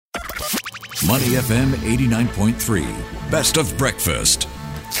Money FM 89.3. Best of breakfast.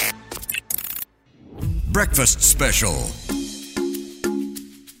 Breakfast special.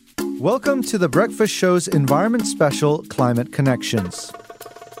 Welcome to the Breakfast Show's Environment Special Climate Connections.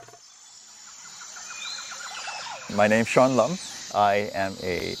 My name's Sean Lum. I am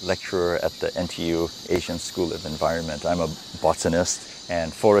a lecturer at the NTU Asian School of Environment. I'm a botanist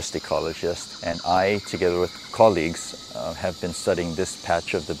and forest ecologist, and I, together with colleagues, have been studying this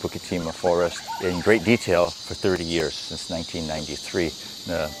patch of the Bukit Timah forest in great detail for 30 years, since 1993.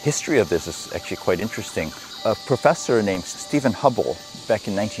 The history of this is actually quite interesting. A professor named Stephen Hubble, back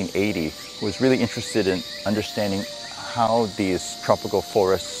in 1980, was really interested in understanding how these tropical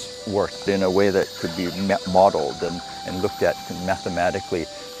forests worked in a way that could be modeled and looked at mathematically.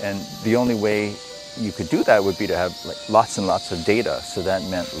 And the only way you could do that would be to have lots and lots of data. So that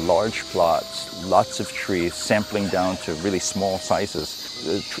meant large plots, lots of trees, sampling down to really small sizes.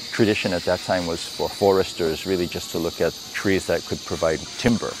 The tradition at that time was for foresters really just to look at trees that could provide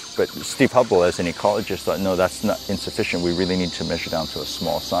timber. But Steve Hubble, as an ecologist, thought, no, that's not insufficient. We really need to measure down to a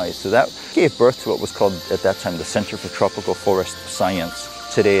small size. So that gave birth to what was called at that time the Center for Tropical Forest Science.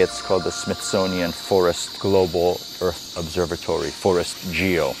 Today it's called the Smithsonian Forest Global Earth Observatory, Forest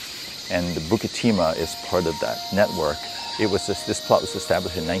Geo. And the Bukit Timah is part of that network. This plot was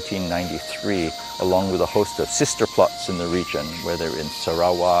established in 1993, along with a host of sister plots in the region, whether in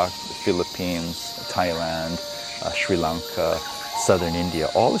Sarawak, the Philippines, Thailand, Sri Lanka, southern India,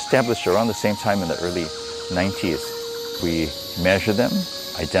 all established around the same time in the early 90s. We measure them,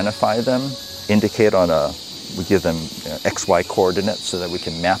 identify them, we give them XY coordinates so that we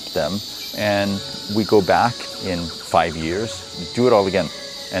can map them, and we go back in 5 years, do it all again.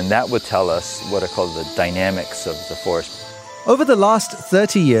 And that would tell us what are called the dynamics of the forest. Over the last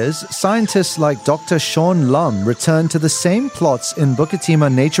 30 years, scientists like Dr. Sean Lum returned to the same plots in Bukit Timah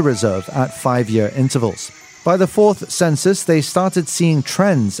Nature Reserve at 5-year intervals. By the fourth census, they started seeing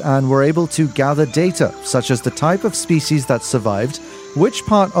trends and were able to gather data, such as the type of species that survived, which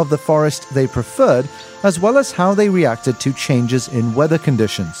part of the forest they preferred, as well as how they reacted to changes in weather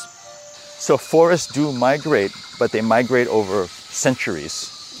conditions. So forests do migrate, but they migrate over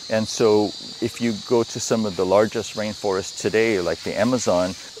centuries. And so if you go to some of the largest rainforests today, like the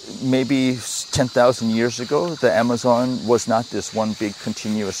Amazon, maybe 10,000 years ago, the Amazon was not this one big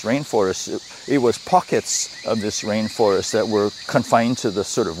continuous rainforest. It was pockets of this rainforest that were confined to the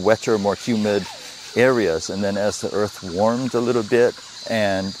sort of wetter, more humid areas. And then as the earth warmed a little bit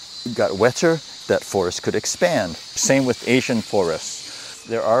and got wetter, that forest could expand. Same with Asian forests.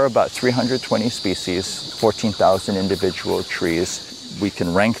 There are about 320 species, 14,000 individual trees. We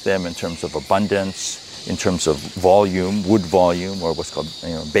can rank them in terms of abundance, in terms of volume, wood volume, or what's called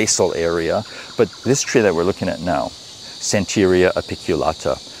basal area. But this tree that we're looking at now, Santeria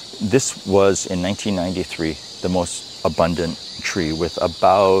apiculata, this was in 1993 the most abundant tree with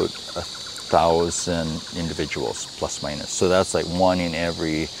about 1,000 individuals, plus minus. So that's like one in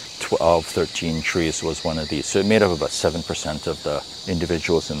every 12, 13 trees was one of these. So it made up about 7% of the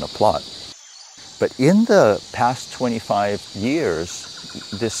individuals in the plot. But in the past 25 years,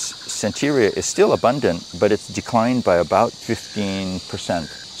 this Santeria is still abundant, but it's declined by about 15%.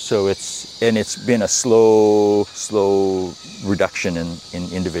 So it's been a slow reduction in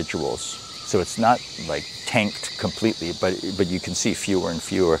individuals. So it's not like tanked completely, but you can see fewer and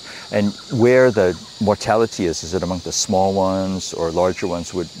fewer. And where the mortality is it among the small ones or larger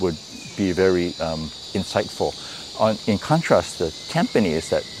ones would be very insightful. In contrast, the Tampines,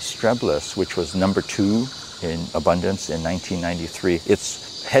 that Strabilis, which was number 2 in abundance in 1993,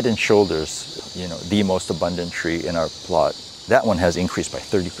 it's head and shoulders, the most abundant tree in our plot. That one has increased by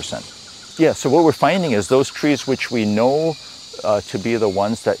 30%. Yeah, so what we're finding is those trees which we know to be the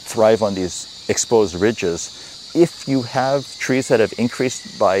ones that thrive on these exposed ridges, if you have trees that have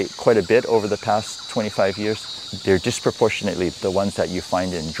increased by quite a bit over the past 25 years, they're disproportionately the ones that you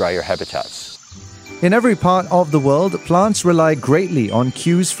find in drier habitats. In every part of the world, plants rely greatly on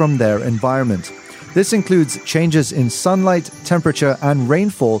cues from their environment. This includes changes in sunlight, temperature, and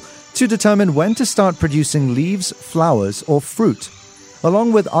rainfall to determine when to start producing leaves, flowers, or fruit.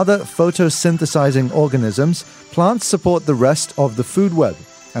 Along with other photosynthesizing organisms, plants support the rest of the food web,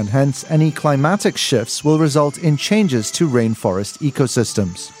 and hence any climatic shifts will result in changes to rainforest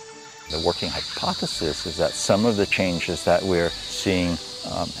ecosystems. The working hypothesis is that some of the changes that we're seeing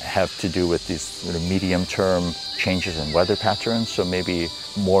have to do with these sort of medium-term changes in weather patterns, so maybe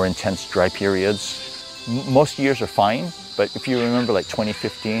more intense dry periods. Most years are fine, but if you remember, like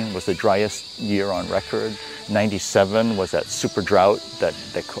 2015 was the driest year on record. 97 was that super drought, that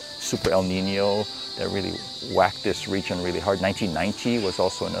super El Nino that really whacked this region really hard. 1990 was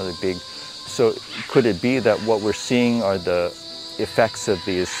also another big So could it be that what we're seeing are the effects of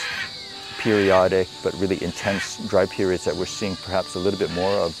these periodic but really intense dry periods that we're seeing perhaps a little bit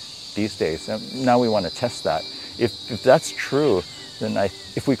more of these days? And now we want to test that. If that's true, then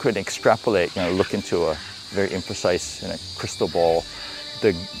if we could extrapolate, look into a very imprecise crystal ball,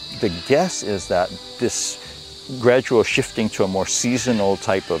 the guess is that this gradual shifting to a more seasonal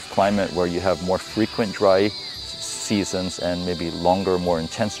type of climate where you have more frequent dry seasons and maybe longer, more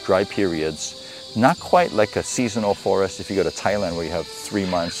intense dry periods, not quite like a seasonal forest if you go to Thailand where you have 3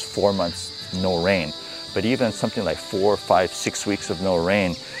 months, 4 months, no rain, but even something like 4, 5, 6 weeks of no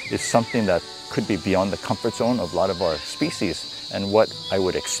rain is something that could be beyond the comfort zone of a lot of our species. And what I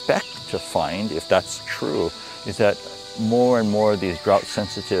would expect to find, if that's true, is that more and more of these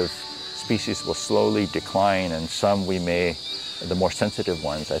drought-sensitive species will slowly decline, and some the more sensitive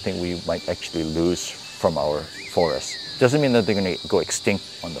ones, I think we might actually lose from our forests. Doesn't mean that they're going to go extinct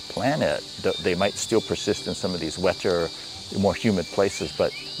on the planet. They might still persist in some of these wetter, more humid places,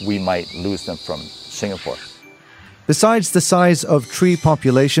 but we might lose them from Singapore. Besides the size of tree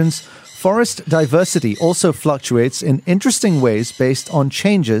populations, forest diversity also fluctuates in interesting ways based on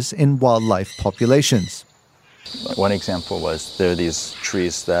changes in wildlife populations. One example was there are these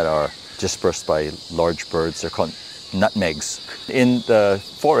trees that are dispersed by large birds. They're called nutmegs. In the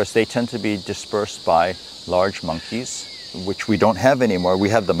forest, they tend to be dispersed by large monkeys, which we don't have anymore. We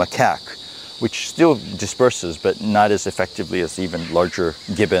have the macaque, which still disperses, but not as effectively as even larger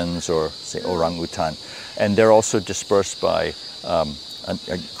gibbons or, say, orangutan. And they're also dispersed by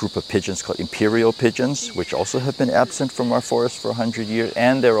a group of pigeons called imperial pigeons, which also have been absent from our forest for 100 years.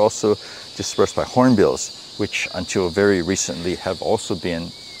 And they're also dispersed by hornbills, which until very recently have also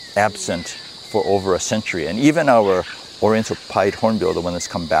been absent for over a century. And even our oriental pied hornbill, the one that's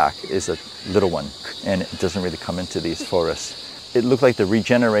come back, is a little one, and it doesn't really come into these forests. It looked like the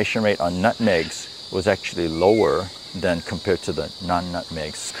regeneration rate on nutmegs was actually lower than compared to the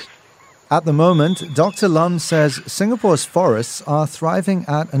non-nutmegs. At the moment, Dr. Lam says Singapore's forests are thriving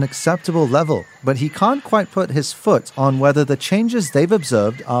at an acceptable level, but he can't quite put his foot on whether the changes they've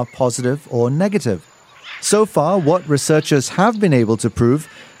observed are positive or negative. So far, what researchers have been able to prove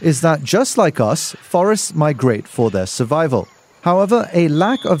is that just like us, forests migrate for their survival. However, a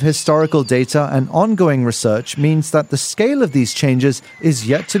lack of historical data and ongoing research means that the scale of these changes is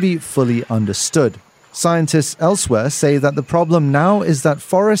yet to be fully understood. Scientists elsewhere say that the problem now is that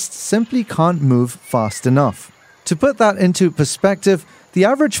forests simply can't move fast enough. To put that into perspective, the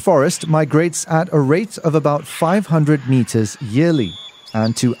average forest migrates at a rate of about 500 meters yearly.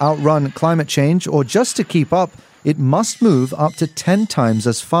 And to outrun climate change, or just to keep up, it must move up to 10 times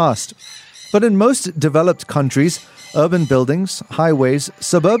as fast. But in most developed countries, urban buildings, highways,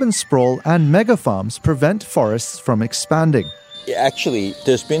 suburban sprawl, and mega farms prevent forests from expanding. Actually,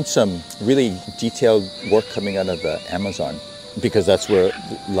 there's been some really detailed work coming out of the Amazon, because that's where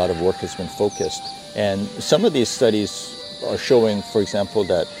a lot of work has been focused. And some of these studies are showing, for example,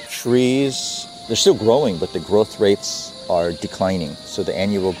 that trees, they're still growing, but the growth rates are declining. So the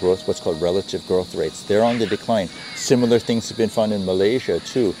annual growth, what's called relative growth rates, they're on the decline. Similar things have been found in Malaysia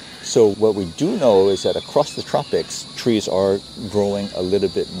too. So what we do know is that across the tropics, trees are growing a little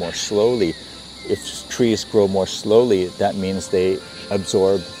bit more slowly. If trees grow more slowly, that means they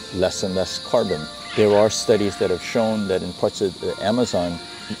absorb less and less carbon. There are studies that have shown that in parts of the Amazon,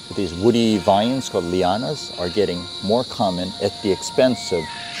 these woody vines called lianas are getting more common at the expense of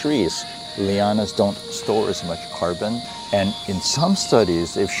trees. Lianas don't store as much carbon. And in some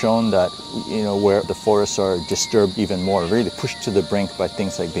studies, they've shown that, where the forests are disturbed even more, really pushed to the brink by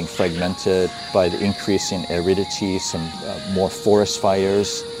things like being fragmented, by the increase in aridity, some more forest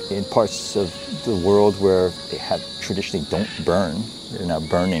fires. In parts of the world where they have traditionally don't burn, they're now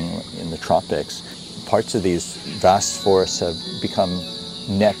burning in the tropics, parts of these vast forests have become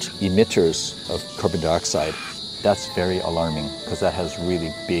net emitters of carbon dioxide. That's very alarming, because that has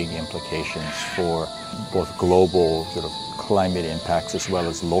really big implications for both global sort of climate impacts as well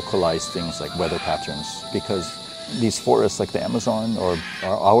as localized things like weather patterns. Because these forests like the Amazon or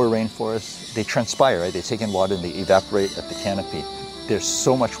our rainforests, they transpire, right? They take in water and they evaporate at the canopy. There's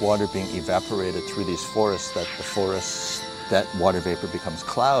so much water being evaporated through these forests that water vapor becomes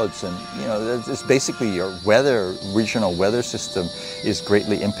clouds, and it's basically your regional weather system is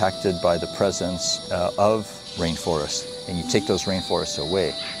greatly impacted by the presence of rainforests, and you take those rainforests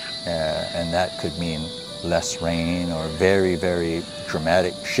away, and that could mean less rain or very, very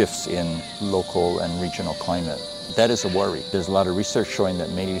dramatic shifts in local and regional climate. That is a worry. There's a lot of research showing that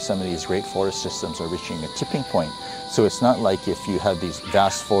maybe some of these great forest systems are reaching a tipping point. So it's not like if you have these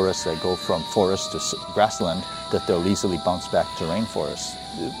vast forests that go from forest to grassland, that they'll easily bounce back to rainforest.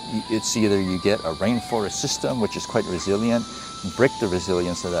 It's either you get a rainforest system, which is quite resilient, break the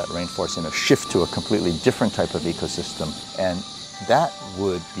resilience of that rainforest and shift to a completely different type of ecosystem, and that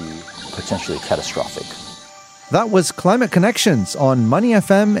would be potentially catastrophic. That was Climate Connections on Money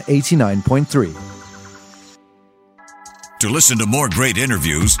FM 89.3. To listen to more great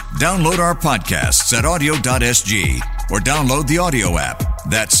interviews, download our podcasts at audio.sg or download the audio app.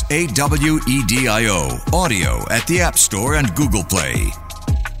 That's AWEDIO, audio at the App Store and Google Play.